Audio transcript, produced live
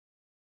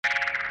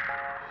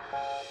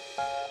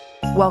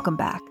Welcome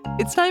back.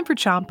 It's time for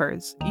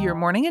Chompers, your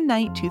morning and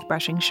night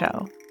toothbrushing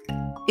show.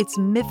 It's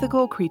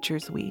Mythical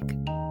Creatures Week,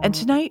 and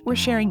tonight we're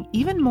sharing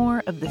even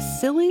more of the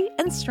silly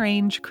and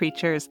strange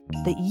creatures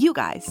that you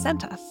guys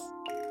sent us.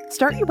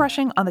 Start your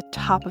brushing on the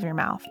top of your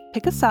mouth.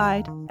 Pick a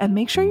side and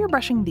make sure you're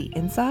brushing the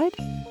inside,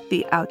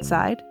 the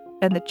outside,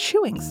 and the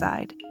chewing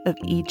side of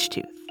each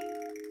tooth.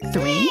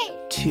 3,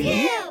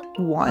 2,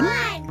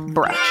 1,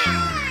 brush.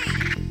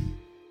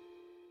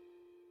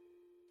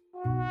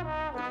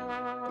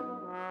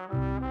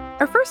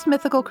 Our first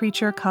mythical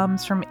creature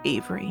comes from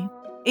Avery.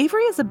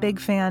 Avery is a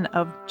big fan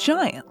of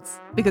giants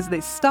because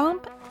they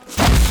stomp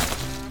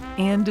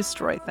and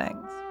destroy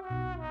things.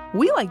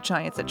 We like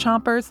giants at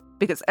Chompers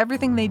because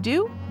everything they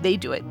do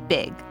it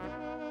big.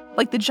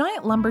 Like the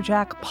giant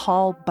lumberjack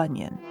Paul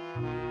Bunyan.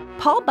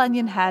 Paul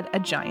Bunyan had a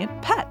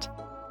giant pet,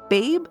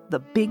 Babe the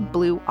Big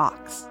Blue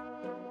Ox.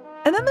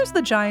 And then there's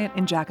the giant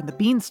in Jack and the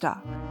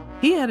Beanstalk.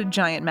 He had a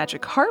giant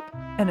magic harp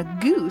and a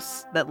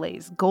goose that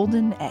lays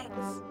golden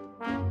eggs.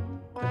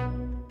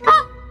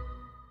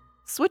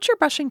 Switch your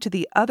brushing to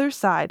the other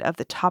side of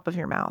the top of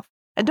your mouth,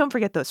 and don't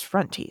forget those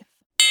front teeth.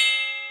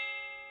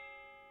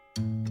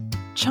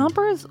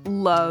 Chompers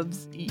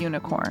loves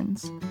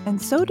unicorns,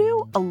 and so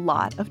do a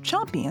lot of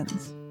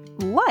Chompions,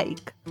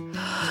 like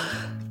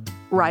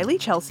Riley,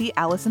 Chelsea,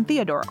 Allison,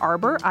 Theodore,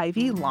 Arbor,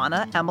 Ivy,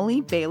 Lana,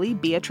 Emily, Bailey,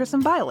 Beatrice,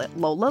 and Violet,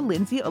 Lola,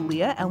 Lindsay,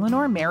 Aaliyah,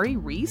 Eleanor, Mary,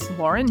 Reese,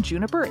 Lauren,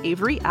 Juniper,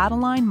 Avery,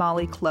 Adeline,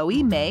 Molly,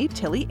 Chloe, May,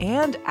 Tilly,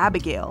 and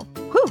Abigail.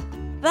 Whew,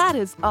 that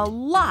is a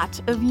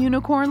lot of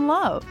unicorn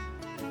love.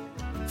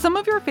 Some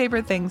of your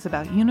favorite things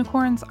about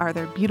unicorns are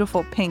their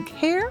beautiful pink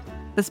hair,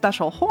 the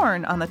special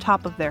horn on the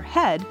top of their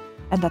head,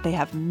 and that they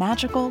have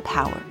magical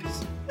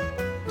powers.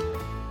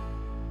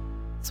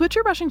 Switch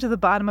your brushing to the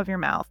bottom of your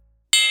mouth,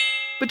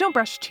 but don't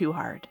brush too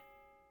hard.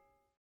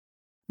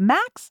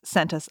 Max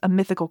sent us a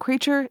mythical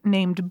creature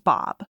named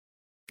Bob.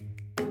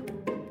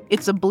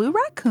 It's a blue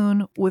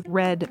raccoon with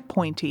red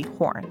pointy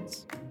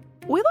horns.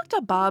 We looked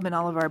up Bob in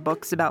all of our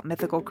books about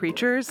mythical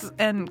creatures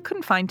and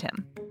couldn't find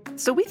him.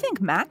 So we think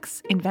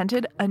Max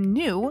invented a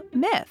new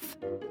myth,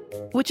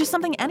 which is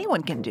something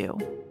anyone can do.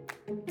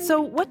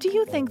 So what do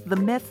you think the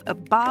myth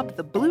of Bob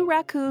the Blue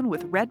Raccoon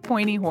with red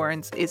pointy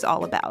horns is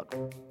all about?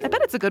 I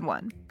bet it's a good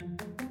one.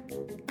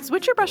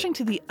 Switch your brushing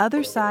to the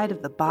other side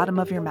of the bottom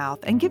of your mouth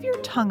and give your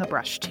tongue a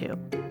brush too.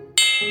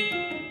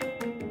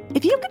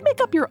 If you could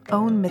make up your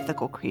own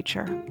mythical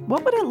creature,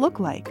 what would it look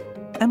like?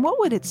 And what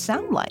would it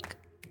sound like?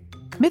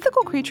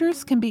 Mythical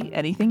creatures can be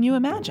anything you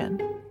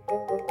imagine.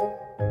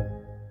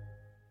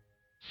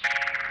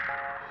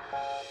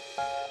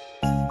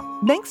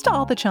 Thanks to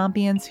all the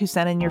Chompions who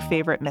sent in your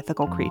favorite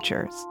mythical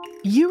creatures.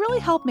 You really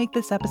helped make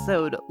this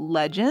episode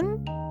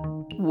legend.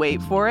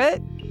 Wait for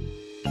it.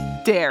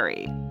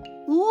 Dairy.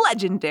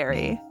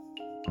 Legendary.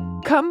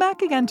 Come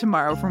back again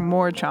tomorrow for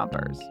more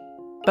Chompers.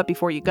 But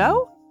before you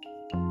go,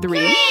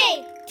 3,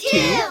 2,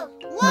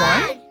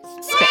 1,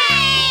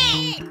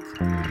 spit.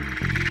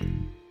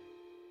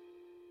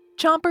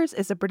 Chompers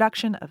is a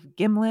production of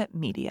Gimlet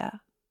Media.